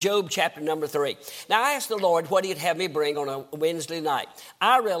Job chapter number 3. Now, I asked the Lord what he'd have me bring on a Wednesday night.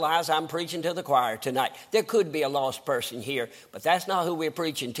 I realize I'm preaching to the choir tonight. There could be a lost person here, but that's not who we're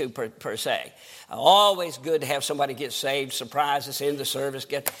preaching to per se. Always good to have somebody get saved, surprise us in the service.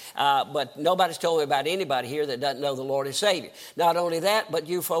 But nobody's told me about anybody here that doesn't know the Lord as Savior. Not only that, but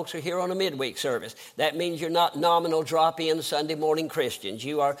you folks are here on a midweek service. That means you're not nominal drop-in Sunday morning Christians.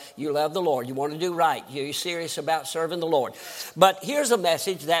 You love the Lord. You want to do right. You're serious about serving the Lord. But here's a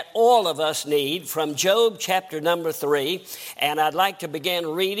message that all of us need from Job chapter number 3, and I'd like to begin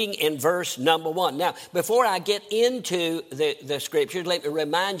reading in verse number 1. Now, before I get into the scriptures, let me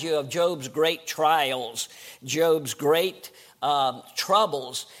remind you of Job's great trials, Job's great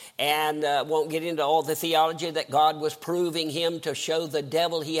troubles, and won't get into all the theology that God was proving him to show the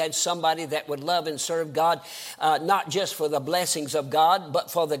devil he had somebody that would love and serve God, not just for the blessings of God,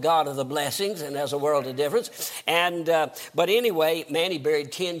 but for the God of the blessings, and there's a world of difference. And but anyway, man, he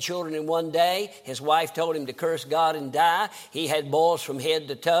buried 10 children in one day. His wife told him to curse God and die. He had boils from head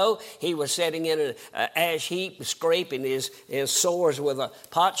to toe. He was sitting in an ash heap, scraping his sores with a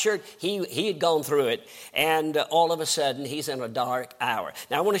potsherd. He had gone through it, and all of a sudden, he's in a dark hour.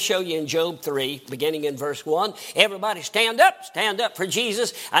 Now, I want to show you in Job 3, beginning in verse 1. Everybody stand up for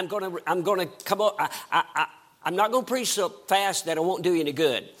Jesus. I'm going to come up. I'm not going to preach so fast that it won't do you any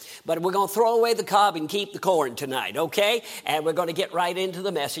good. But we're going to throw away the cob and keep the corn tonight, okay? And we're going to get right into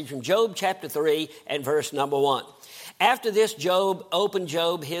the message from Job chapter 3 and verse number 1. After this, Job opened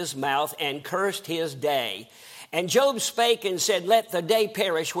his mouth and cursed his day. And Job spake and said, let the day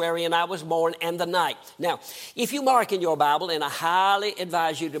perish wherein I was born, and the night. Now, if you mark in your Bible, and I highly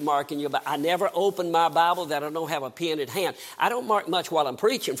advise you to mark in your Bible. I never open my Bible that I don't have a pen at hand. I don't mark much while I'm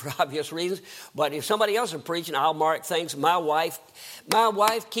preaching for obvious reasons, but if somebody else is preaching, I'll mark things. My wife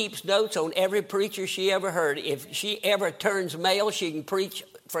keeps notes on every preacher she ever heard. If she ever turns male, she can preach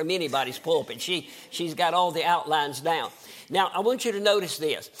from anybody's pulpit. She's got all the outlines down. Now, I want you to notice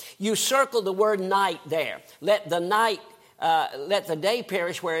this. You circle the word night there. Let the day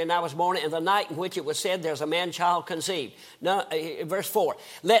perish wherein I was born, and the night in which it was said there's a man-child conceived. No, verse 4.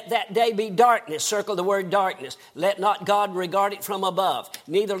 Let that day be darkness. Circle the word darkness. Let not God regard it from above.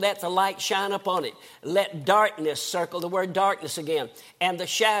 Neither let the light shine upon it. Let darkness, circle the word darkness again. And the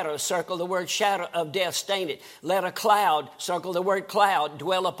shadow, circle the word shadow of death, stain it. Let a cloud, circle the word cloud,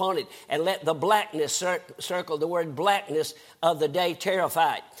 dwell upon it. And let the blackness, circle the word blackness of the day,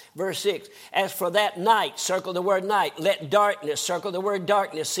 terrify it. Verse 6. As for that night, circle the word night. Let darkness, circle the word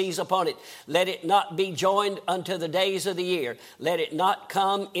darkness, seize upon it. Let it not be joined unto the days of the year. Let it not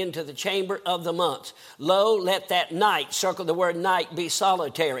come into the chamber of the months. Lo, let that night, circle the word night, be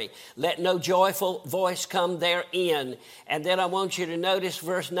solitary. Let no joyful voice come therein. And then I want you to notice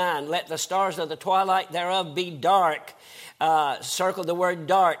verse 9. Let the stars of the twilight thereof be dark. Circle the word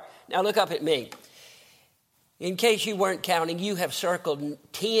dark. Now look up at me. In case you weren't counting, you have circled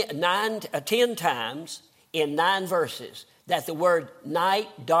 10 times in 9 verses that the word night,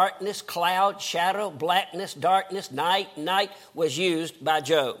 darkness, cloud, shadow, blackness, darkness, night was used by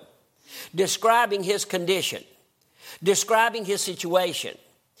Job, describing his condition, describing his situation.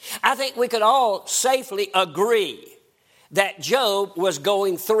 I think we could all safely agree that Job was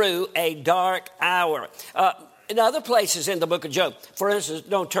going through a dark hour. In other places in the book of Job, for instance,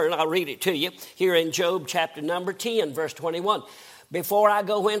 don't turn, I'll read it to you. Here in Job chapter number 10, verse 21. Before I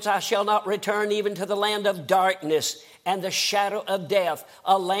go whence I shall not return even to the land of darkness and the shadow of death,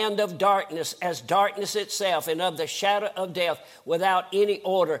 a land of darkness as darkness itself, and of the shadow of death without any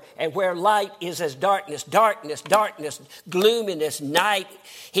order, and where light is as darkness, gloominess, night.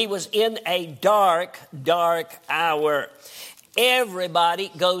 He was in a dark hour. Everybody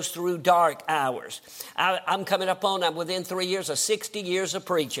goes through dark hours. I'm coming up on, I'm within 3 years of 60 years of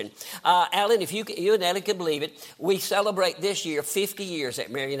preaching. Alan, if you and Alan can believe it, we celebrate this year 50 years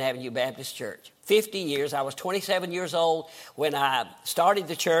at Marion Avenue Baptist Church. 50 years. I was 27 years old when I started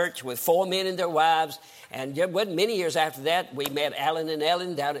the church with 4 men and their wives. And it wasn't many years after that, we met Alan and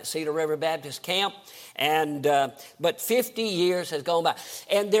Ellen down at Cedar River Baptist Camp. And but 50 years has gone by.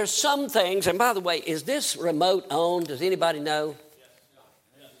 And there's some things, and by the way, is this remote on? Does anybody know?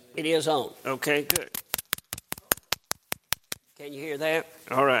 It is on. Okay, good. Can you hear that?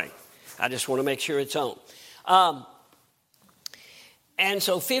 All right. I just want to make sure it's on. And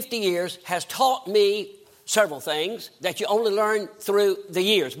so 50 years has taught me several things that you only learn through the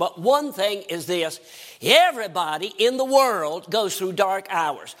years. But one thing is this. Everybody in the world goes through dark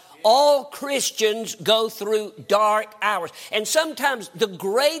hours. all Christians go through dark hours. And sometimes the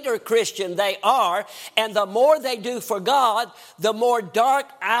greater Christian they are, and the more they do for God, the more dark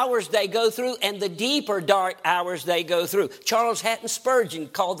hours they go through and the deeper dark hours they go through. Charles Hatton Spurgeon,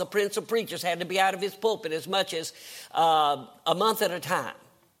 called the Prince of Preachers, had to be out of his pulpit as much as a month at a time.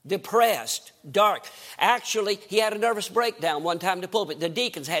 Depressed, dark. Actually, he had a nervous breakdown one time in the pulpit. The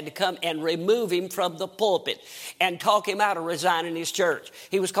deacons had to come and remove him from the pulpit and talk him out of resigning his church.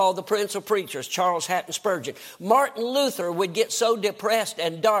 He was called the Prince of Preachers, Charles Hatton Spurgeon. Martin Luther would get so depressed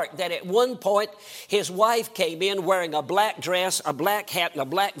and dark that at one point his wife came in wearing a black dress, a black hat, and a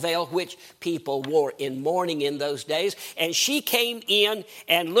black veil, which people wore in mourning in those days. And she came in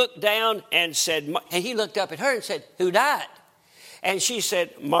and looked down and said, and he looked up at her and said, "Who died?" And she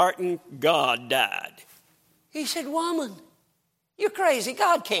said, "Martin, God died." He said, "Woman, you're crazy.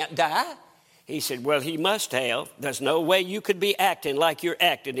 God can't die." He said, "Well, he must have. There's no way you could be acting like you're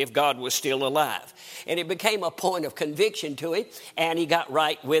acting if God was still alive." And it became a point of conviction to him, and he got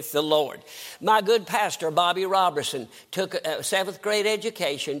right with the Lord. My good pastor, Bobby Robertson, took a seventh grade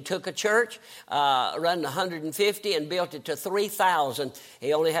education, took a church, run 150 and built it to 3,000.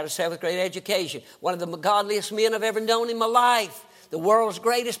 He only had a seventh grade education. One of the godliest men I've ever known in my life. The world's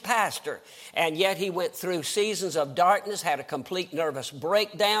greatest pastor, and yet he went through seasons of darkness, had a complete nervous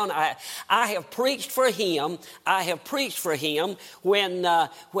breakdown. I have preached for him. I have preached for him when I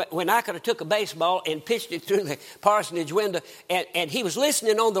could have took a baseball and pitched it through the parsonage window, and he was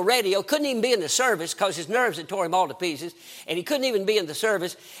listening on the radio, couldn't even be in the service because his nerves had tore him all to pieces, and he couldn't even be in the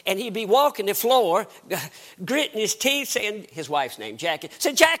service, and he'd be walking the floor, gritting his teeth, saying, his wife's name, Jackie,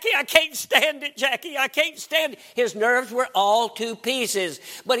 said, "Jackie, I can't stand it, Jackie, I can't stand it." His nerves were all too pieces,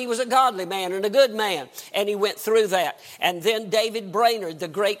 but he was a godly man and a good man, and he went through that. And then David Brainerd, the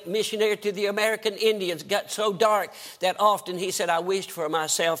great missionary to the American Indians, got so dark that often he said, "I wished for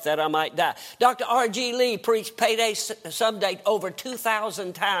myself that I might die." Dr. R.G. Lee preached Payday Someday over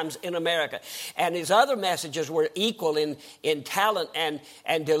 2,000 times in America, and his other messages were equal in talent and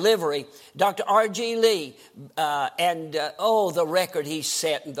delivery. Dr. R.G. Lee, the record he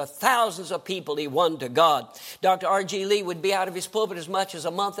set and the thousands of people he won to God. Dr. R.G. Lee would be out of his pulpit as much as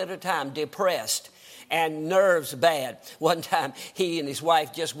a month at a time, depressed and nerves bad. One time, he and his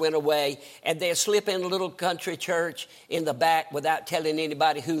wife just went away, and they'd slip in a little country church in the back without telling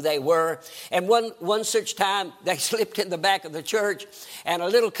anybody who they were. And one such time, they slipped in the back of the church, and a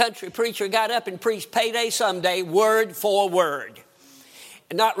little country preacher got up and preached Payday Someday, word for word.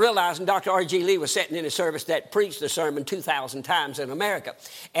 Not realizing Dr. R.G. Lee was sitting in a service that preached the sermon 2,000 times in America.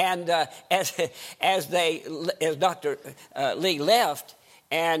 And as Dr. Lee left,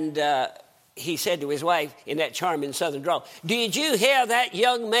 and he said to his wife in that charming southern drawl, "Did you hear that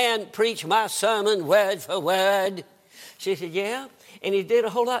young man preach my sermon word for word?" She said, "Yeah, and he did a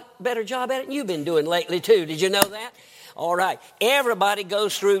whole lot better job at it than you've been doing lately too. Did you know that?" All right. Everybody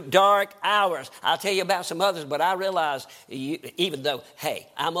goes through dark hours. I'll tell you about some others, but I realize, even though, hey,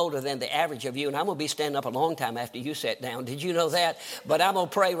 I'm older than the average of you, and I'm going to be standing up a long time after you sat down. Did you know that? But I'm going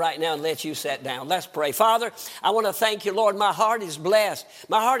to pray right now and let you sit down. Let's pray. Father, I want to thank you, Lord. My heart is blessed.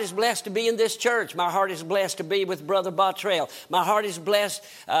 My heart is blessed to be in this church. My heart is blessed to be with Brother Bottrell. My heart is blessed,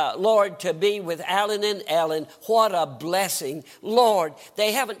 Lord, to be with Alan and Ellen. What a blessing. Lord,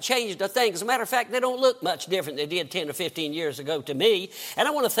 they haven't changed a thing. As a matter of fact, they don't look much different than they did 10 or 15 years ago to me. And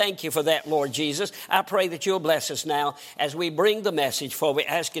I want to thank you for that, Lord Jesus. I pray that you'll bless us now as we bring the message, for we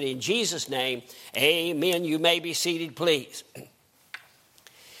ask it in Jesus' name. Amen. You may be seated, please.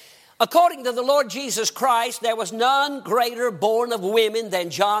 According to the Lord Jesus Christ, there was none greater born of women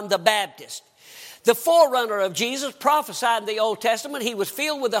than John the Baptist. The forerunner of Jesus prophesied in the Old Testament. He was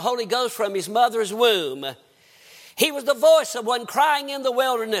filled with the Holy Ghost from his mother's womb. He was the voice of one crying in the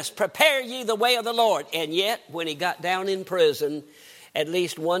wilderness, "Prepare ye the way of the Lord." And yet, when he got down in prison, at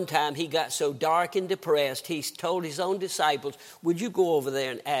least one time he got so dark and depressed, he told his own disciples, "Would you go over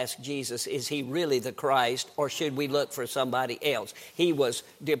there and ask Jesus, is he really the Christ, or should we look for somebody else?" He was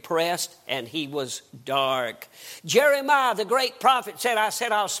depressed and he was dark. Jeremiah, the great prophet, said,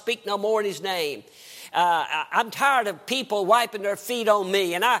 I'll speak no more in his name. I'm tired of people wiping their feet on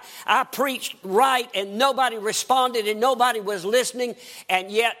me. And I preached right and nobody responded and nobody was listening.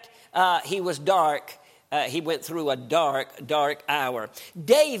 And yet he was dark he went through a dark hour.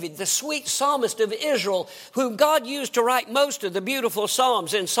 David, the sweet psalmist of Israel, whom God used to write most of the beautiful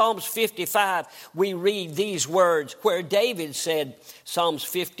psalms. In Psalms 55, we read these words where David said, Psalms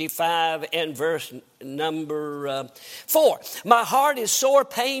 55 and verse number 4. My heart is sore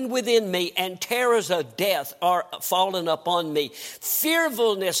pain within me, and terrors of death are fallen upon me.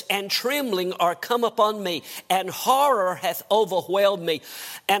 Fearfulness and trembling are come upon me, and horror hath overwhelmed me.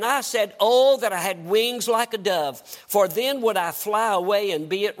 And I said, oh, that I had wings like a dove, for then would I fly away and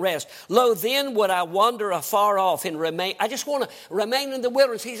be at rest. Lo, then would I wander afar off and remain. I just want to remain in the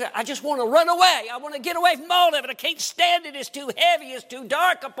wilderness. He said, I just want to run away. I want to get away from all of it. I can't stand it. It's too heavy. It's too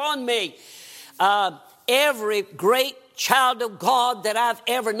dark upon me. Every great child of God that I've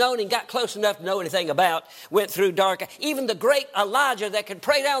ever known and got close enough to know anything about went through dark. Even the great Elijah that could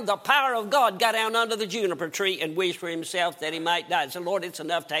pray down the power of God got down under the juniper tree and wished for himself that he might die. He said, Lord, it's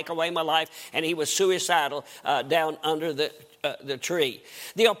enough, take away my life. And he was suicidal down under the tree.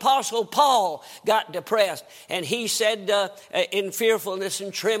 The Apostle Paul got depressed, and he said in fearfulness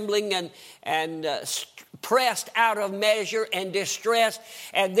and trembling and pressed out of measure and distressed.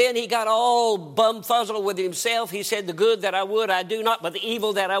 And then he got all bumfuzzled with himself. He said, the good that I would I do not, but the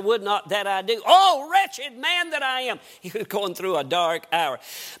evil that I would not that I do. Oh, wretched man that I am. He was going through a dark hour.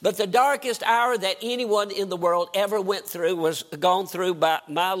 But the darkest hour that anyone in the world ever went through was gone through by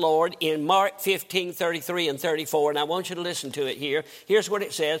my Lord in Mark 15, 33 and 34. And I want you to listen to it here. Here's what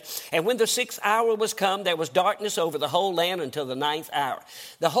it says. And when the 6th hour was come, there was darkness over the whole land until the 9th hour.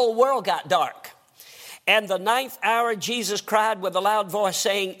 The whole world got dark. And the 9th hour, Jesus cried with a loud voice,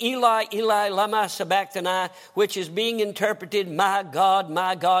 saying, Eli, Eli, lama sabachthani, which is being interpreted, my God,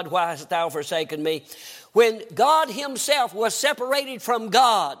 why hast thou forsaken me? When God himself was separated from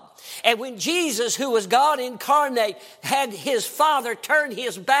God, and when Jesus, who was God incarnate, had his Father turn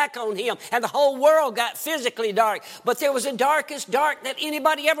his back on him, and the whole world got physically dark. But there was the darkest dark that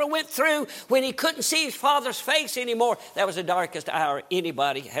anybody ever went through when he couldn't see his Father's face anymore. That was the darkest hour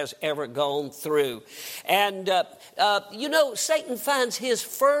anybody has ever gone through. And, Satan finds his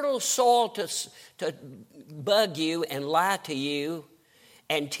fertile soil to bug you and lie to you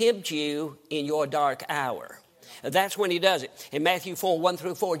and tempt you in your dark hour. That's when he does it. In Matthew 4, 1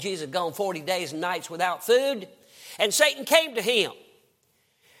 through 4, Jesus had gone 40 days and nights without food, and Satan came to him.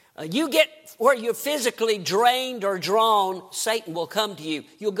 You get where you're physically drained or drawn, Satan will come to you.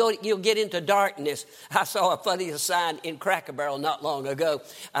 You'll get into darkness. I saw a funny sign in Cracker Barrel not long ago.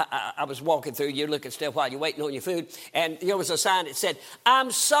 I was walking through, you look at stuff while you're waiting on your food, and there was a sign that said, I'm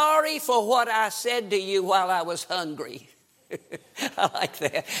sorry for what I said to you while I was hungry. I like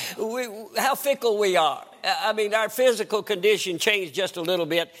that. How fickle we are. I mean, our physical condition changed just a little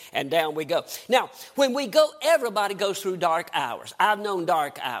bit, and down we go. Now, when we go, everybody goes through dark hours. I've known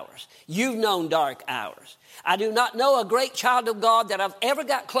dark hours. You've known dark hours. I do not know a great child of God that I've ever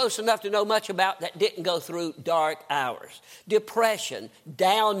got close enough to know much about that didn't go through dark hours. Depression,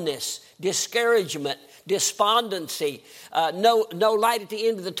 downness, discouragement, despondency, no light at the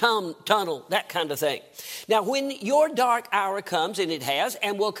end of the tunnel, that kind of thing. Now, when your dark hour comes, and it has,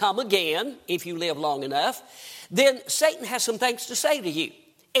 and will come again if you live long enough, then Satan has some things to say to you.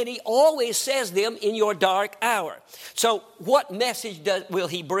 And he always says them in your dark hour. So what message will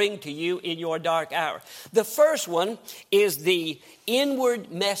he bring to you in your dark hour? The first one is the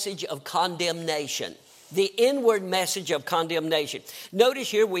inward message of condemnation. The inward message of condemnation. Notice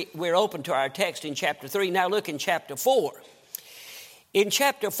here we're open to our text in chapter 3. Now look in chapter 4. In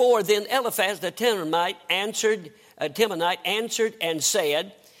chapter 4, then Eliphaz the Temanite answered and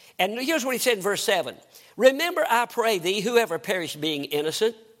said, and here's what he said in verse 7. Remember, I pray thee, whoever perished being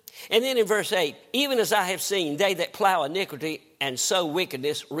innocent. And then in verse 8, even as I have seen, they that plow iniquity and sow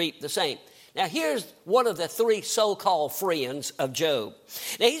wickedness reap the same. Now, here's one of the 3 so-called friends of Job.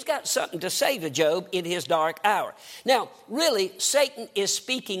 Now, he's got something to say to Job in his dark hour. Now, really, Satan is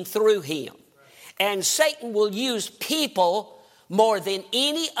speaking through him. And Satan will use people more than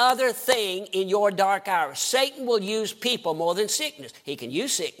any other thing in your dark hour. Satan will use people more than sickness. He can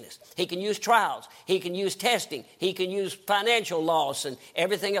use sickness. He can use trials. He can use testing. He can use financial loss and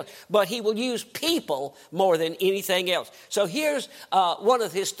everything else. But he will use people more than anything else. So here's one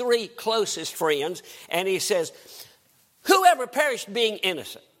of his 3 closest friends, and he says, whoever perished being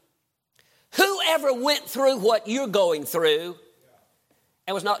innocent, whoever went through what you're going through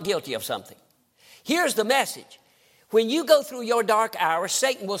and was not guilty of something. Here's the message. When you go through your dark hour,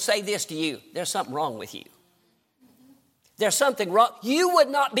 Satan will say this to you. There's something wrong with you. There's something wrong. You would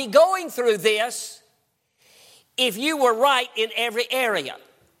not be going through this if you were right in every area.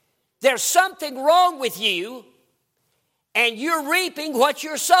 There's something wrong with you, and you're reaping what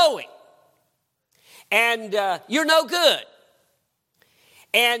you're sowing. and you're no good.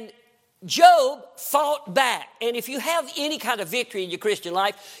 And Job fought back. And if you have any kind of victory in your Christian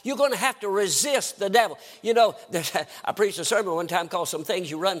life, you're going to have to resist the devil. You know, I preached a sermon one time called Some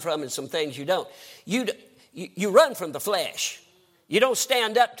Things You Run From and Some Things You Don't. You run from the flesh. You don't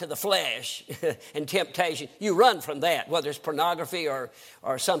stand up to the flesh and temptation. You run from that, whether it's pornography or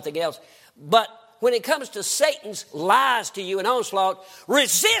something else. But when it comes to Satan's lies to you and onslaught,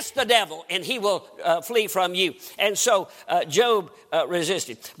 resist the devil and he will flee from you. And so Job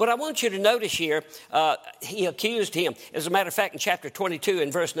resisted. But I want you to notice here, he accused him. As a matter of fact, in chapter 22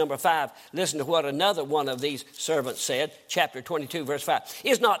 and verse number 5, listen to what another one of these servants said. Chapter 22, verse 5.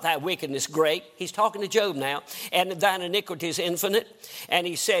 Is not thy wickedness great? He's talking to Job now. And thine iniquity is infinite. And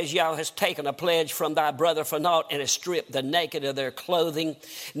he says, thou hast taken a pledge from thy brother for naught and hast stripped the naked of their clothing.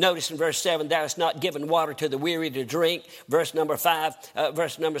 Notice in verse 7, thou hast not given water to the weary to drink. Verse number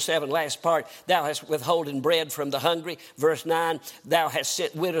 7, last part, thou hast withholden bread from the hungry. Verse 9, thou hast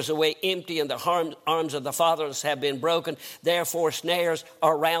sent widows away empty, and the arms of the fatherless have been broken. Therefore snares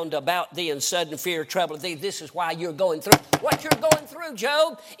are round about thee, and sudden fear troubleth thee. This is why you're going through what you're going through,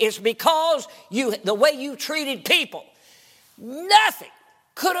 Job, is because the way you treated people. Nothing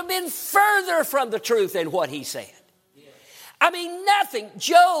could have been further from the truth than what he said. I mean, nothing.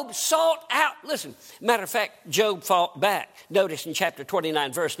 Job sought out. Listen, matter of fact, Job fought back. Notice in chapter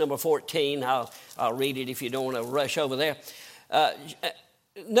 29, verse number 14. I'll read it if you don't want to rush over there.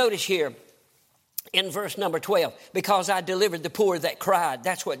 Notice here in verse number 12, because I delivered the poor that cried.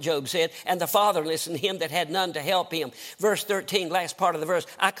 That's what Job said. And the fatherless and him that had none to help him. Verse 13, last part of the verse.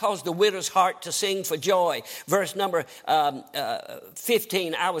 I caused the widow's heart to sing for joy. Verse number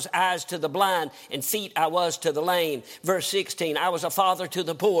 15, I was eyes to the blind and feet I was to the lame. Verse 16, I was a father to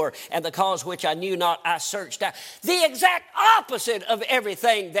the poor, and the cause which I knew not I searched out. The exact opposite of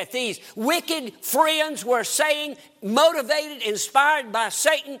everything that these wicked friends were saying, motivated, inspired by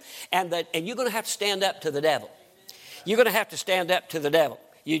Satan, and you're going to have to stand up to the devil. You're going to have to stand up to the devil.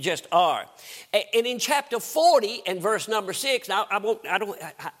 You just are. And in chapter 40 and verse number 6, now I'm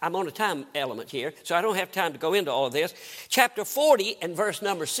on a time element here, so I don't have time to go into all of this. Chapter 40 and verse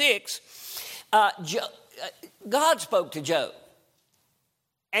number 6, God spoke to Job.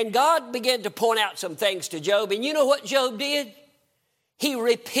 And God began to point out some things to Job. And you know what Job did? He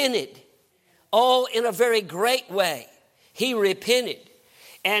repented. Oh, in a very great way. He repented.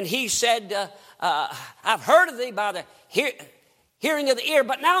 And he said, I've heard of thee by the hearing of the ear,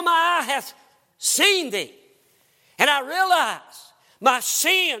 but now my eye hath seen thee. And I realize my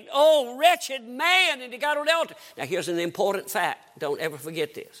sin, oh, wretched man. And he got on the altar. Now, here's an important fact. Don't ever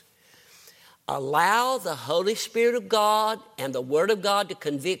forget this. Allow the Holy Spirit of God and the Word of God to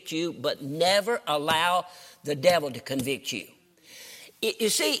convict you, but never allow the devil to convict you. You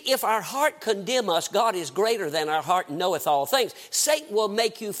see, if our heart condemn us, God is greater than our heart and knoweth all things. Satan will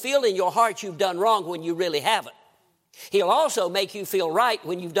make you feel in your heart you've done wrong when you really haven't. He'll also make you feel right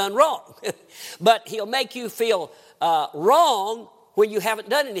when you've done wrong. But he'll make you feel wrong when you haven't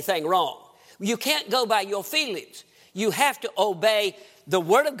done anything wrong. You can't go by your feelings. You have to obey the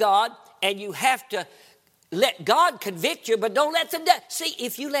Word of God, and you have to let God convict you, but don't let the devil. See,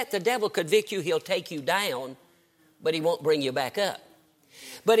 if you let the devil convict you, he'll take you down, but he won't bring you back up.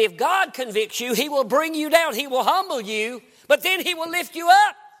 But if God convicts you, he will bring you down. He will humble you, but then he will lift you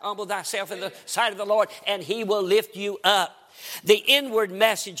up. Humble thyself in the sight of the Lord, and he will lift you up. The inward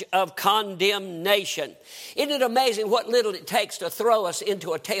message of condemnation. Isn't it amazing what little it takes to throw us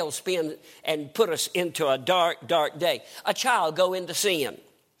into a tailspin and put us into a dark, dark day? A child go into sin.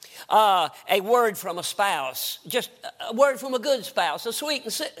 A word from a spouse, just a word from a good spouse, a sweet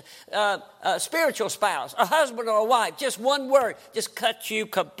and spiritual spouse, a husband or a wife, just one word, just cuts you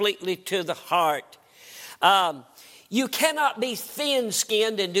completely to the heart. You cannot be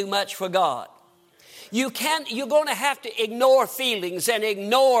thin-skinned and do much for God. You're going to have to ignore feelings and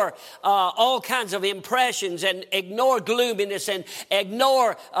ignore all kinds of impressions and ignore gloominess and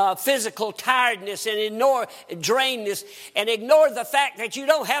ignore physical tiredness and ignore drainedness and ignore the fact that you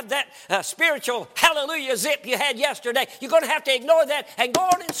don't have that spiritual hallelujah zip you had yesterday. You're going to have to ignore that and go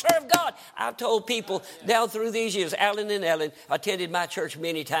on and serve God. I've told people down through these years, Alan and Ellen attended my church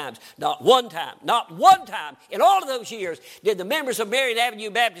many times. Not one time in all of those years did the members of Marion Avenue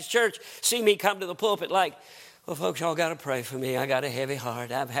Baptist Church see me come to the pulpit like, well, folks, y'all got to pray for me. I got a heavy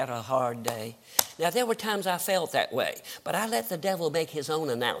heart. I've had a hard day. Now, there were times I felt that way, but I let the devil make his own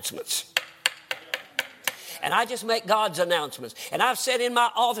announcements. And I just make God's announcements. And I've sat in my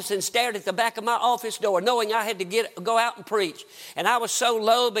office and stared at the back of my office door knowing I had to go out and preach. And I was so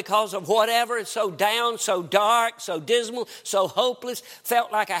low because of whatever, and so down, so dark, so dismal, so hopeless,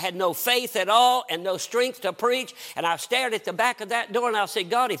 felt like I had no faith at all and no strength to preach. And I stared at the back of that door and I said,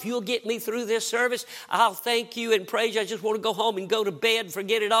 God, if you'll get me through this service, I'll thank you and praise you. I just want to go home and go to bed and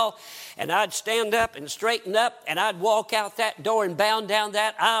forget it all. And I'd stand up and straighten up and I'd walk out that door and bound down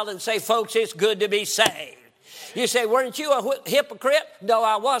that aisle and say, folks, it's good to be saved. You say, weren't you a hypocrite? No,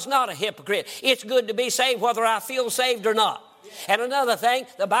 I was not a hypocrite. It's good to be saved whether I feel saved or not. And another thing,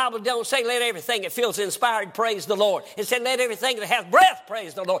 the Bible don't say let everything that feels inspired praise the Lord. It said let everything that has breath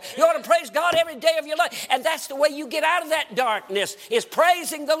praise the Lord. You ought to praise God every day of your life. And that's the way you get out of that darkness, is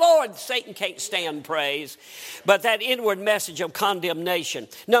praising the Lord. Satan can't stand praise. But that inward message of condemnation.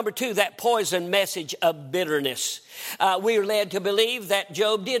 Number 2, that poison message of bitterness. We're led to believe that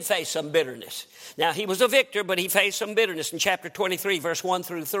Job did face some bitterness. Now, he was a victor, but he faced some bitterness in chapter 23, verse 1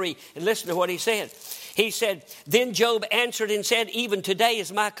 through 3. And listen to what he said. He said, then Job answered and said, even today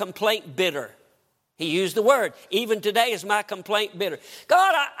is my complaint bitter. He used the word, even today is my complaint bitter.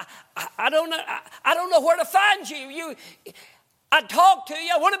 God, I don't know where to find you. I talk to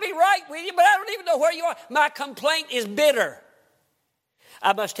you, I want to be right with you, but I don't even know where you are. My complaint is bitter.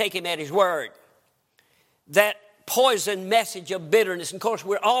 I must take him at his word. That poison message of bitterness. And of course,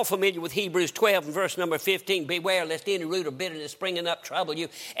 we're all familiar with Hebrews 12 and verse number 15. Beware lest any root of bitterness springing up trouble you,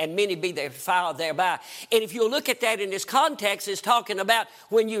 and many be defiled thereby. And if you look at that in this context, it's talking about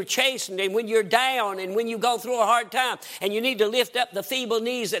when you're chastened and when you're down and when you go through a hard time and you need to lift up the feeble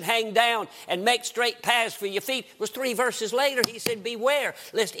knees that hang down and make straight paths for your feet. It was 3 verses later, he said, beware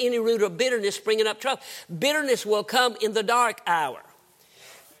lest any root of bitterness springing up trouble. Bitterness will come in the dark hour.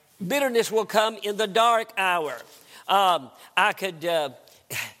 Bitterness will come in the dark hour. I could, Ellen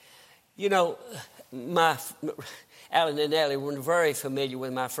and Ellie were very familiar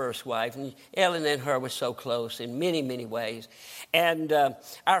with my first wife. And Ellen and her were so close in many, many ways. And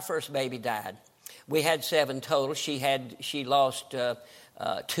our first baby died. We had 7 total. She lost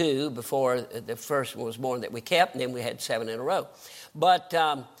 2 before the first one was born that we kept, and then we had 7 in a row. But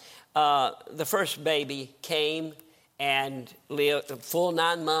the first baby came and lived a full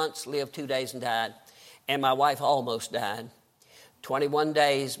 9 months, lived 2 days and died. And my wife almost died. 21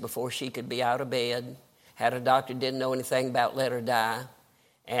 days before she could be out of bed. Had a doctor didn't know anything about, let her die.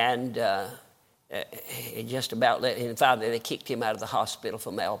 And it just about and finally they kicked him out of the hospital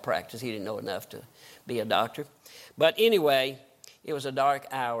for malpractice. He didn't know enough to be a doctor. But anyway, it was a dark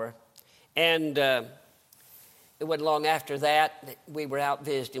hour. And it wasn't long after that we were out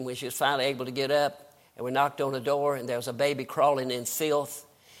visiting when she was finally able to get up. And we knocked on the door, and there was a baby crawling in filth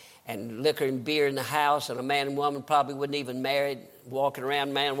and liquor and beer in the house, and a man and woman probably wasn't even married, walking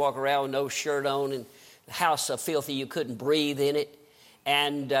around with no shirt on, and the house so filthy you couldn't breathe in it.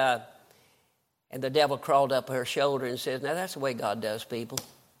 And the devil crawled up her shoulder and says, now that's the way God does people.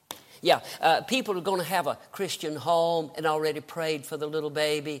 Yeah, people are going to have a Christian home and already prayed for the little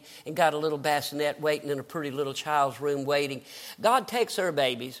baby and got a little bassinet waiting in a pretty little child's room waiting. God takes her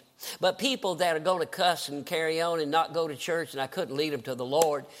babies, but people that are going to cuss and carry on and not go to church, and I couldn't lead them to the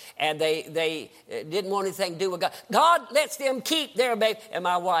Lord, and they didn't want anything to do with God. God lets them keep their baby. And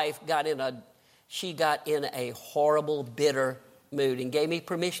my wife got in a horrible, bitter mood and gave me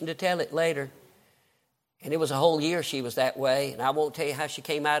permission to tell it later. And it was a whole year she was that way. And I won't tell you how she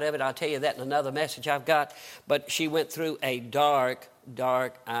came out of it. I'll tell you that in another message I've got. But she went through a dark,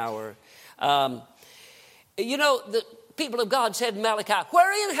 dark hour. The people of God said in Malachi,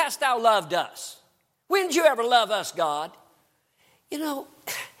 wherein hast thou loved us? When did you ever love us, God? If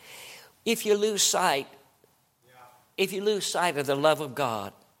you lose sight, of the love of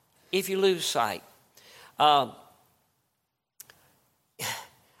God, if you lose sight. I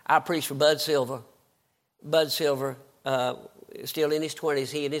preached for Bud Silver. Bud Silver, still in his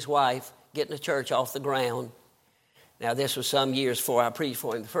 20s, he and his wife getting the church off the ground. Now, this was some years before I preached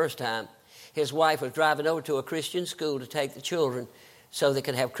for him the first time. His wife was driving over to a Christian school to take the children so they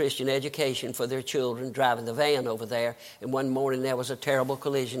could have Christian education for their children, driving the van over there. And one morning there was a terrible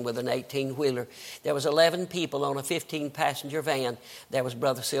collision with an 18-wheeler. There was 11 people on a 15-passenger van. There was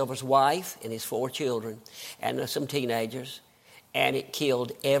Brother Silver's wife and his 4 children and some teenagers. And it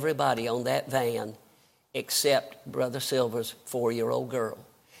killed everybody on that van except Brother Silver's 4-year-old girl.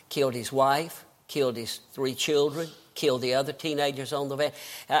 Killed his wife, killed his 3 children, killed the other teenagers on the van.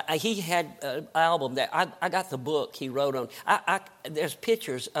 He had an album that I got the book he wrote on. There's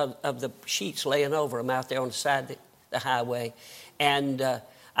pictures of the sheets laying over him out there on the side of the highway. And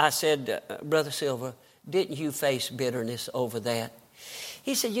I said, Brother Silver, didn't you face bitterness over that?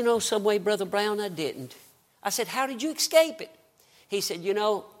 He said, some way, Brother Brown, I didn't. I said, how did you escape it? He said,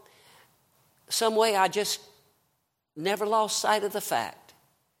 some way I just never lost sight of the fact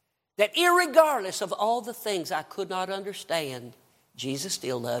that irregardless of all the things I could not understand, Jesus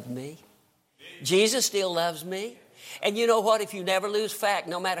still loved me. Jesus still loves me. And you know what? If you never lose fact,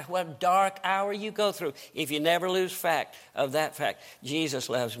 no matter what dark hour you go through, if you never lose fact of that fact, Jesus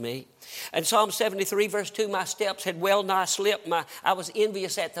loves me. And Psalm 73 verse 2, my steps had well nigh slipped. I was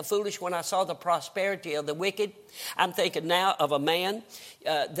envious at the foolish when I saw the prosperity of the wicked. I'm thinking now of a man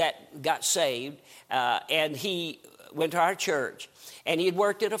that got saved, and he went to our church. And he had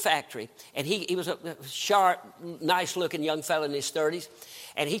worked at a factory. And he was a sharp, nice-looking young fellow in his 30s.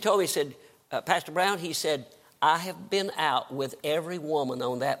 And he told me, he said, Pastor Brown, he said, I have been out with every woman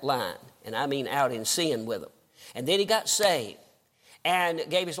on that line. And I mean out in sin with them. And then he got saved and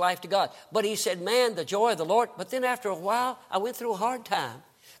gave his life to God. But he said, man, the joy of the Lord. But then after a while, I went through a hard time.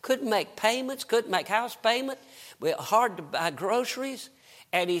 Couldn't make payments, couldn't make house payment. Hard to buy groceries.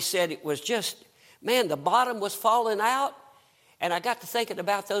 And he said it was just, man, the bottom was falling out. And I got to thinking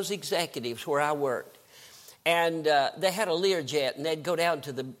about those executives where I worked. And they had a Learjet, and they'd go down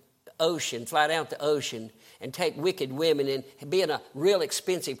to the ocean, fly down to the ocean, and take wicked women and be in a real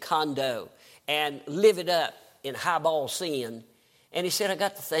expensive condo and live it up in highball sin. And he said, I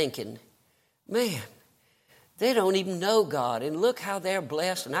got to thinking, man, they don't even know God. And look how they're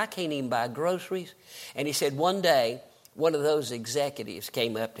blessed, and I can't even buy groceries. And he said one day, one of those executives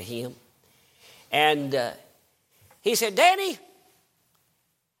came up to him. And he said, Danny,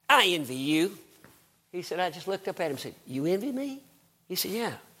 I envy you. He said, I just looked up at him and said, you envy me? He said,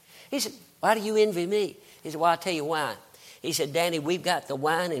 yeah. He said, why do you envy me? He said, well, I'll tell you why. He said, Danny, we've got the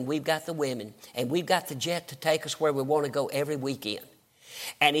wine and we've got the women, and we've got the jet to take us where we want to go every weekend.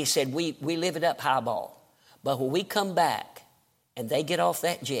 And he said, we live it up highball. But when we come back and they get off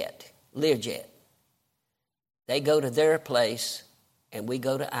that jet, Learjet, they go to their place and we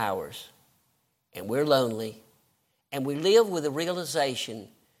go to ours. And we're lonely. And we live with the realization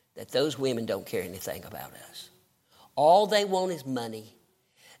that those women don't care anything about us. All they want is money.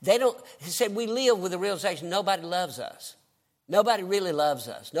 He said, we live with the realization nobody loves us. Nobody really loves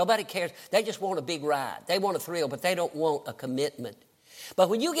us. Nobody cares. They just want a big ride. They want a thrill, but they don't want a commitment. But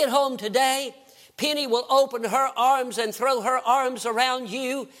when you get home today, Penny will open her arms and throw her arms around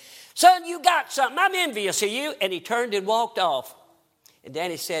you. Son, you got something. I'm envious of you. And he turned and walked off. And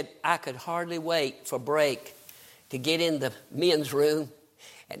Danny said, I could hardly wait for break to get in the men's room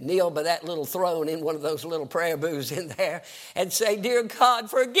and kneel by that little throne in one of those little prayer booths in there and say, dear God,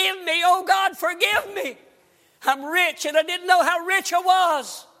 forgive me. Oh, God, forgive me. I'm rich, and I didn't know how rich I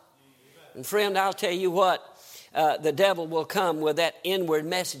was. And friend, I'll tell you what, the devil will come with that inward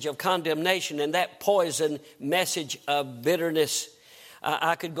message of condemnation and that poison message of bitterness.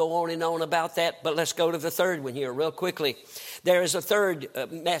 I could go on and on about that, but let's go to the third one here real quickly. There is a third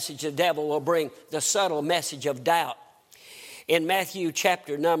message the devil will bring, the subtle message of doubt. In Matthew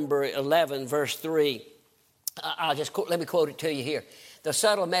chapter number 11, verse 3, let me quote it to you here. The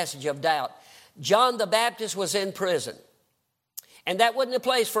subtle message of doubt. John the Baptist was in prison, and that wasn't a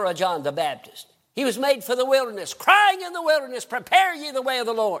place for a John the Baptist. He was made for the wilderness, crying in the wilderness, prepare ye the way of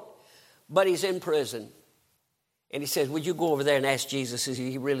the Lord. But he's in prison. And he says, would you go over there and ask Jesus, is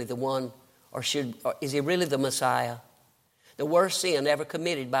he really the one, or is he really the Messiah? The worst sin ever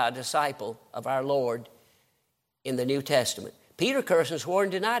committed by a disciple of our Lord in the New Testament. Peter cursed and swore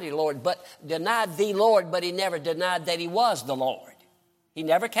and denied the Lord, but he never denied that he was the Lord. He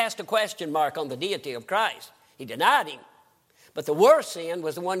never cast a question mark on the deity of Christ. He denied him. But the worst sin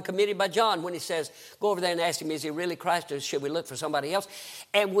was the one committed by John when he says, go over there and ask him, is he really Christ, or should we look for somebody else?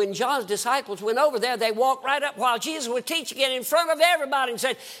 And when John's disciples went over there, they walked right up while Jesus was teaching it in front of everybody and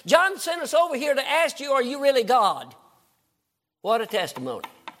said, John sent us over here to ask you, are you really God? What a testimony.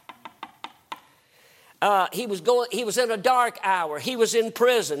 He was in a dark hour. He was in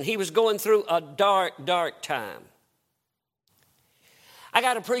prison. He was going through a dark, dark time. I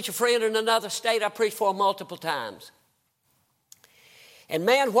got to preach a friend in another state I preached for multiple times. And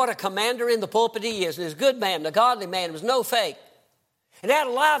man, what a commander in the pulpit he is. And he's a good man, a godly man. It was no fake. And had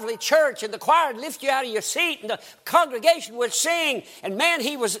a lively church, and the choir would lift you out of your seat, and the congregation would sing. And man,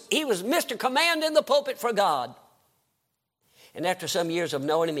 he was Mr. Command in the pulpit for God. And after some years of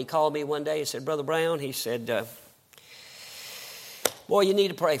knowing him, he called me one day and said, Brother Brown, he said, boy, you need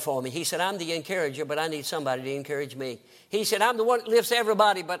to pray for me. He said, I'm the encourager, but I need somebody to encourage me. He said, I'm the one that lifts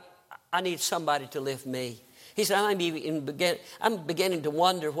everybody, but I need somebody to lift me. He said, I'm beginning to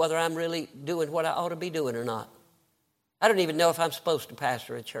wonder whether I'm really doing what I ought to be doing or not. I don't even know if I'm supposed to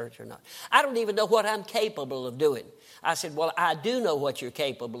pastor a church or not. I don't even know what I'm capable of doing. I said, well, I do know what you're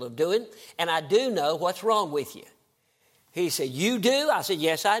capable of doing, and I do know what's wrong with you. He said, you do? I said,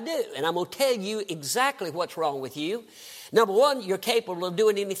 yes, I do. And I'm going to tell you exactly what's wrong with you. Number one, you're capable of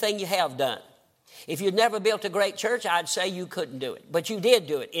doing anything you have done. If you'd never built a great church, I'd say you couldn't do it. But you did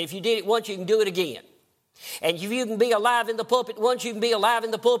do it. And if you did it once, you can do it again. And if you can be alive in the pulpit once, you can be alive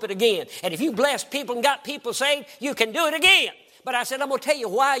in the pulpit again. And if you blessed people and got people saved, you can do it again. But I said, I'm going to tell you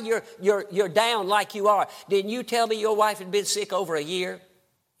why you're down like you are. Didn't you tell me your wife had been sick over a year?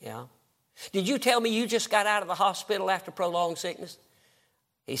 Yeah. Did you tell me you just got out of the hospital after prolonged sickness?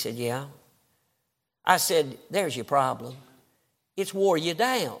 He said, yeah. I said, there's your problem. It's wore you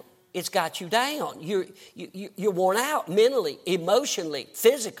down. It's got you down. You're worn out mentally, emotionally,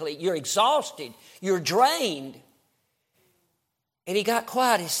 physically. You're exhausted. You're drained. And he got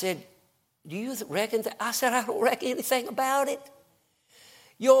quiet. He said, do you reckon that? I said, I don't reckon anything about it.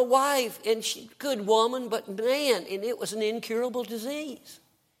 Your wife, and she's a good woman, but man, and it was an incurable disease.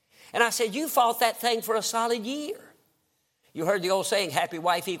 And I said, you fought that thing for a solid year. You heard the old saying, happy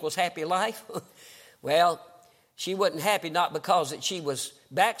wife equals happy life? Well, she wasn't happy not because that she was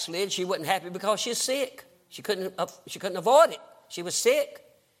backslid. She wasn't happy because she's sick. She couldn't avoid it. She was sick.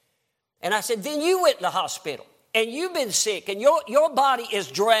 And I said, then you went to the hospital, and you've been sick, and your body is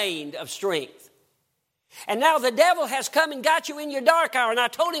drained of strength. And now the devil has come and got you in your dark hour. And I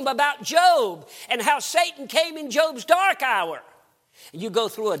told him about Job and how Satan came in Job's dark hour. You go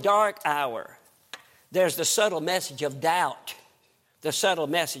through a dark hour. There's the subtle message of doubt. The subtle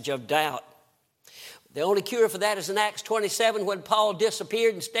message of doubt. The only cure for that is in Acts 27 when Paul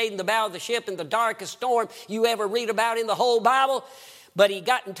disappeared and stayed in the bow of the ship in the darkest storm you ever read about in the whole Bible. But he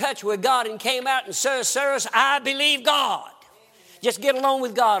got in touch with God and came out and said, sirs, I believe God. Just get along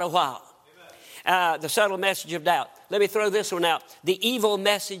with God a while. The subtle message of doubt. Let me throw this one out. The evil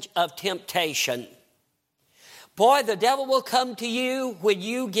message of temptation. Boy, the devil will come to you when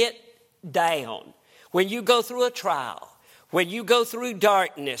you get down, when you go through a trial, when you go through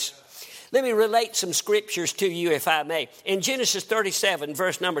darkness. Let me relate some scriptures to you, if I may. In Genesis 37,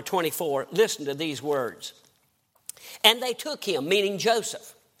 verse number 24, listen to these words. And they took him, meaning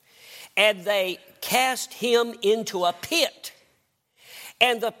Joseph, and they cast him into a pit.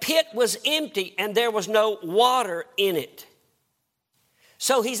 And the pit was empty, and there was no water in it.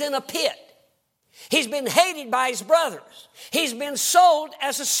 So he's in a pit. He's been hated by his brothers. He's been sold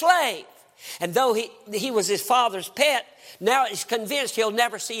as a slave. And though he was his father's pet, now he's convinced he'll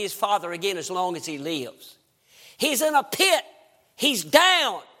never see his father again as long as he lives. He's in a pit. He's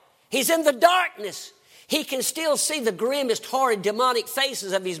down. He's in the darkness. He can still see the grimmest, horrid, demonic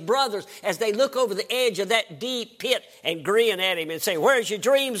faces of his brothers as they look over the edge of that deep pit and grin at him and say, where's your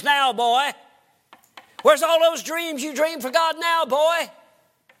dreams now, boy? Where's all those dreams you dreamed for God now, boy?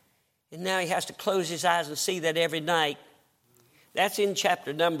 And now he has to close his eyes and see that every night. That's in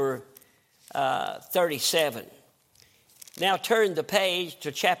chapter number 37. Now turn the page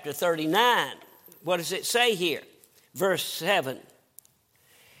to chapter 39. What does it say here? Verse 7.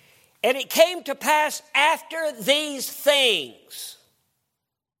 And it came to pass after these things.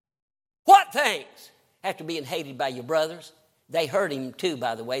 What things? After being hated by your brothers. They hurt him too,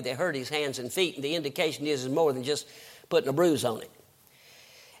 by the way. They hurt his hands and feet. And the indication is more than just putting a bruise on it.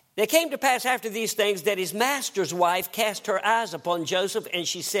 It came to pass after these things that his master's wife cast her eyes upon Joseph, and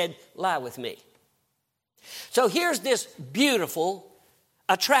she said, lie with me. So here's this beautiful,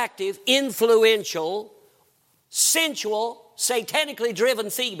 attractive, influential, sensual, satanically driven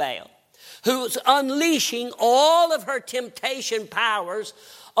female who's unleashing all of her temptation powers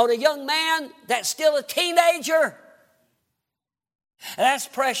on a young man that's still a teenager. That's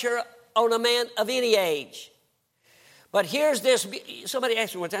pressure on a man of any age. But here's this. Somebody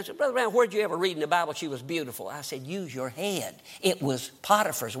asked me one time, said, Brother Brown, where'd you ever read in the Bible she was beautiful? I said, use your head. It was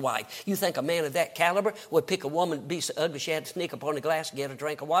Potiphar's wife. You think a man of that caliber would pick a woman, be so ugly she had to sneak up on the glass and get a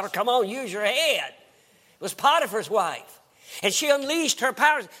drink of water? Come on, use your head. It was Potiphar's wife. And she unleashed her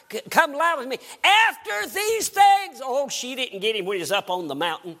powers. Come lie with me. After these things, oh, she didn't get him when he was up on the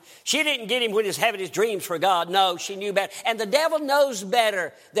mountain. She didn't get him when he was having his dreams for God. No, she knew better. And the devil knows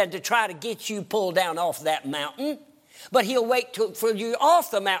better than to try to get you pulled down off that mountain. But he'll wait for you off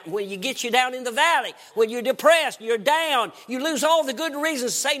the mountain when you get you down in the valley, when you're depressed, you're down, you lose all the good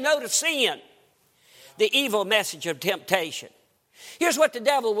reasons to say no to sin. The evil message of temptation. Here's what the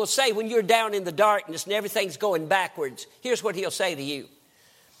devil will say when you're down in the darkness and everything's going backwards. Here's what he'll say to you.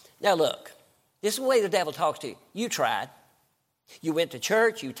 Now look, this is the way the devil talks to you. You tried. You went to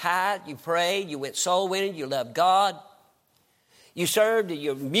church, you tithed, you prayed, you went soul winning, you loved God. You served in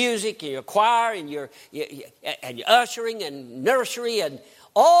your music, and your choir, and your ushering, and nursery, and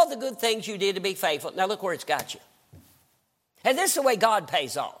all the good things you did to be faithful. Now look where it's got you. And this is the way God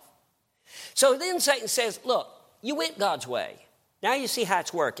pays off. So then Satan says, look, you went God's way. Now you see how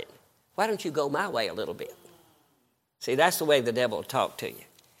it's working. Why don't you go my way a little bit? See, that's the way the devil will talk to you.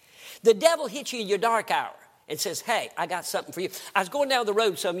 The devil hits you in your dark hour and says, hey, I got something for you. I was going down the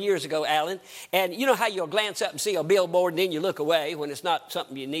road some years ago, Alan, and you know how you'll glance up and see a billboard and then you look away when it's not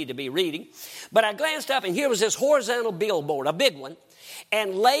something you need to be reading. But I glanced up and here was this horizontal billboard, a big one.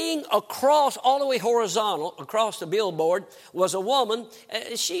 And laying across, all the way horizontal, across the billboard, was a woman.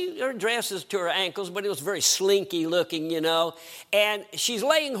 Her dress is to her ankles, but it was very slinky looking, you know. And she's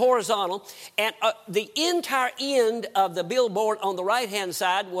laying horizontal. And the entire end of the billboard on the right-hand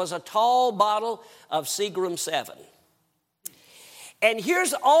side was a tall bottle of Seagram 7. And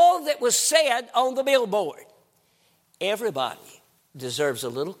here's all that was said on the billboard. Everybody deserves a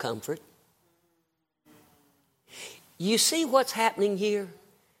little comfort. You see what's happening here?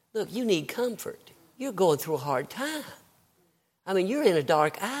 Look, you need comfort. You're going through a hard time. I mean, you're in a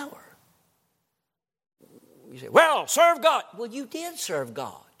dark hour. You say, well, serve God. Well, you did serve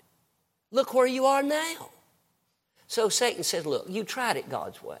God. Look where you are now. So Satan says, look, you tried it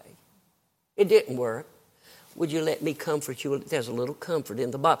God's way. It didn't work. Would you let me comfort you? There's a little comfort in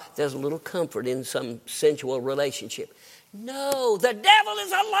the Bible. There's a little comfort in some sensual relationship. No, the devil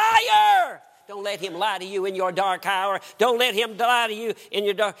is a liar. Don't let him lie to you in your dark hour. Don't let him lie to you in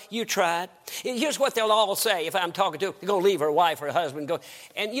your dark. You tried. Here's what they'll all say if I'm talking to them. They're going to leave her wife or her husband.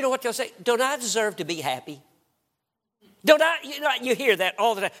 And you know what they'll say? Don't I deserve to be happy? Don't I? You hear that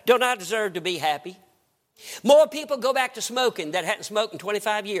all the time. Don't I deserve to be happy? More people go back to smoking that hadn't smoked in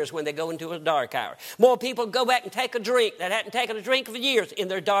 25 years when they go into a dark hour. More people go back and take a drink that hadn't taken a drink for years in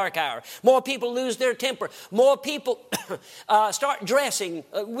their dark hour. More people lose their temper. More people start dressing,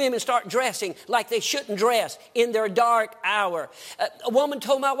 women start dressing like they shouldn't dress in their dark hour. A woman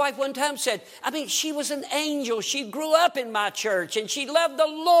told my wife one time, said, she was an angel. She grew up in my church and she loved the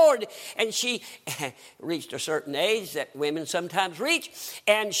Lord. And she reached a certain age that women sometimes reach.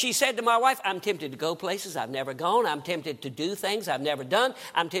 And she said to my wife, I'm tempted to go places I've never gone. I'm tempted to do things I've never done.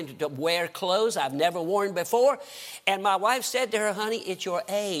 I'm tempted to wear clothes I've never worn before. And my wife said to her, honey, it's your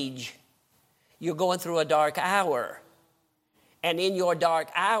age. You're going through a dark hour. And in your dark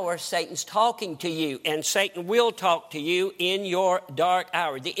hour, Satan's talking to you. And Satan will talk to you in your dark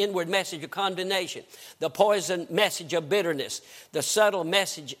hour. The inward message of condemnation. The poison message of bitterness. The subtle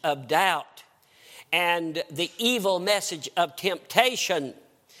message of doubt. And the evil message of temptation.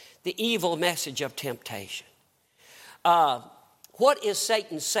 The evil message of temptation. What is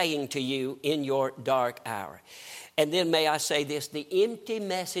Satan saying to you in your dark hour? And then may I say this, the empty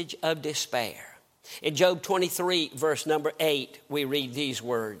message of despair. In Job 23, verse number 8, we read these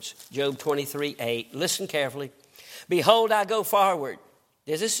words. Job 23, 8. Listen carefully. Behold, I go forward.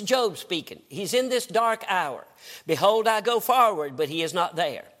 This is Job speaking. He's in this dark hour. Behold, I go forward, but he is not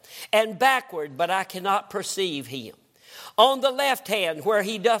there. And backward, but I cannot perceive him. On the left hand where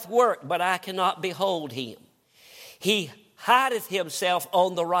he doth work, but I cannot behold him. He hideth himself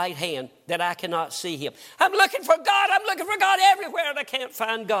on the right hand, that I cannot see him. I'm looking for God. I'm looking for God everywhere, and I can't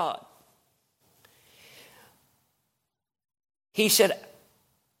find God. He said,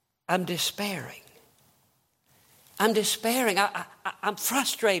 I'm despairing. I'm despairing. I'm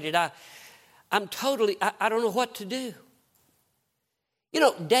frustrated. I'm totally, I don't know what to do. You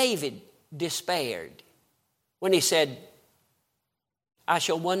know, David despaired when he said, I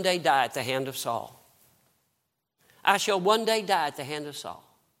shall one day die at the hand of Saul. I shall one day die at the hand of Saul.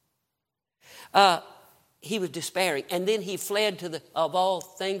 He was despairing. And then he fled to, of all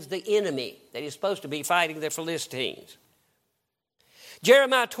things, the enemy that he's supposed to be fighting, the Philistines.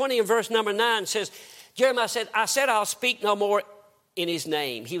 Jeremiah 20 and verse number 9 says, Jeremiah said, I said I'll speak no more in his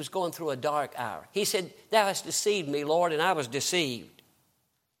name. He was going through a dark hour. He said, thou hast deceived me, Lord, and I was deceived.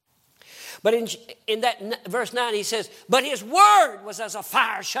 But in that verse 9 he says, but his word was as a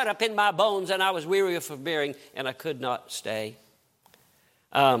fire shut up in my bones, and I was weary of forbearing, and I could not stay.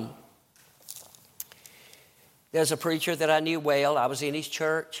 There's a preacher that I knew well. I was in his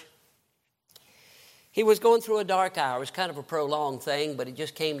church. He was going through a dark hour. It was kind of a prolonged thing, but it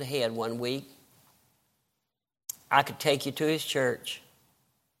just came to head one week. I could take you to his church.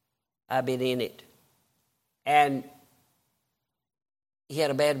 I've been in it. And he had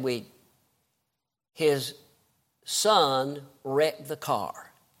a bad week. His son wrecked the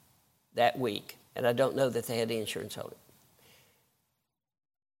car that week, and I don't know that they had insurance on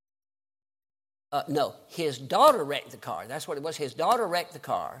it. No, his daughter wrecked the car. That's what it was. His daughter wrecked the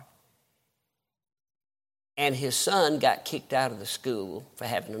car. And his son got kicked out of the school for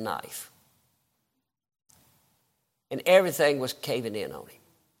having a knife. And everything was caving in on him.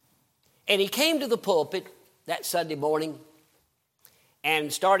 And he came to the pulpit that Sunday morning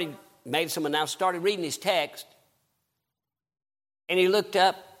and made some announcements, started reading his text. And he looked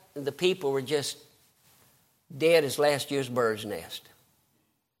up, and the people were just dead as last year's bird's nest.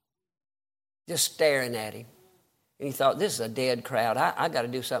 Just staring at him. And he thought, this is a dead crowd. I got to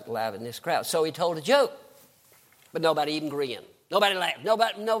do something live in this crowd. So he told a joke. But nobody even grinned. Nobody laughed.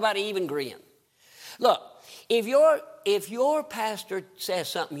 Nobody even grinned. Look, if your pastor says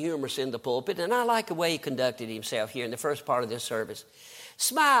something humorous in the pulpit, and I like the way he conducted himself here in the first part of this service,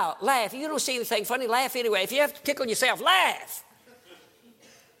 smile, laugh. If you don't see anything funny, laugh anyway. If you have to tickle yourself, laugh.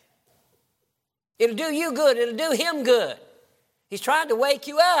 It'll do you good. It'll do him good. He's trying to wake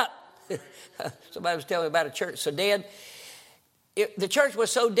you up. Somebody was telling me about a church so dead. The church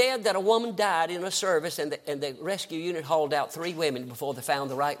was so dead that a woman died in a service, and the rescue unit hauled out 3 women before they found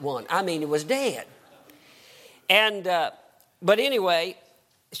the right one. I mean, it was dead. And but anyway,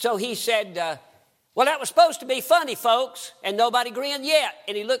 so he said, well, that was supposed to be funny, folks, and nobody grinned yet.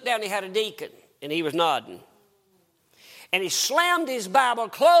 And he looked down, and he had a deacon, and he was nodding. And he slammed his Bible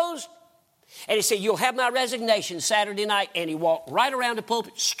closed, and he said, you'll have my resignation Saturday night. And he walked right around the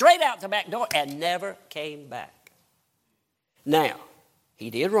pulpit, straight out the back door, and never came back. Now,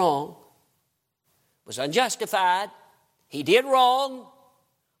 he did wrong, was unjustified, he did wrong,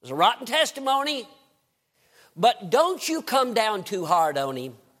 it was a rotten testimony, but don't you come down too hard on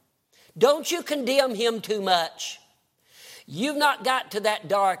him. Don't you condemn him too much. You've not got to that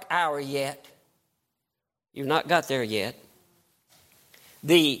dark hour yet. You've not got there yet.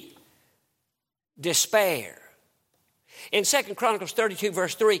 The despair. In 2 Chronicles 32,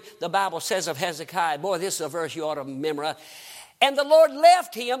 verse 3, the Bible says of Hezekiah, boy, this is a verse you ought to memorize. And the Lord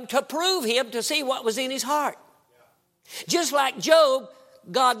left him to prove him, to see what was in his heart. Just like Job,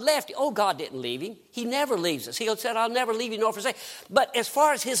 God left him. Oh, God didn't leave him. He never leaves us. He said, I'll never leave you nor forsake. But as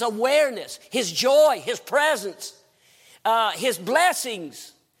far as his awareness, his joy, his presence, his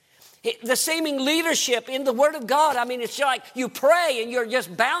blessings, the seeming leadership in the Word of God. I mean, it's like you pray and you're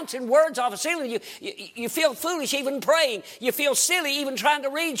just bouncing words off the ceiling. You feel foolish even praying. You feel silly even trying to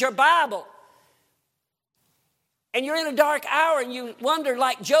read your Bible. And you're in a dark hour and you wonder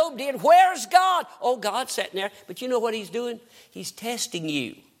like Job did, where's God? Oh, God's sitting there. But you know what he's doing? He's testing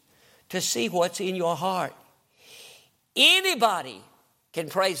you to see what's in your heart. Anybody can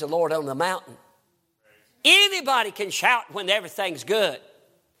praise the Lord on the mountain. Anybody can shout when everything's good.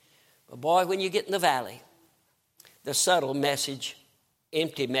 But boy, when you get in the valley, the subtle message,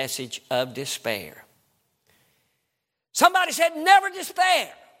 empty message of despair. Somebody said never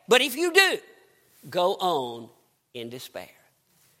despair. But if you do, go on in despair.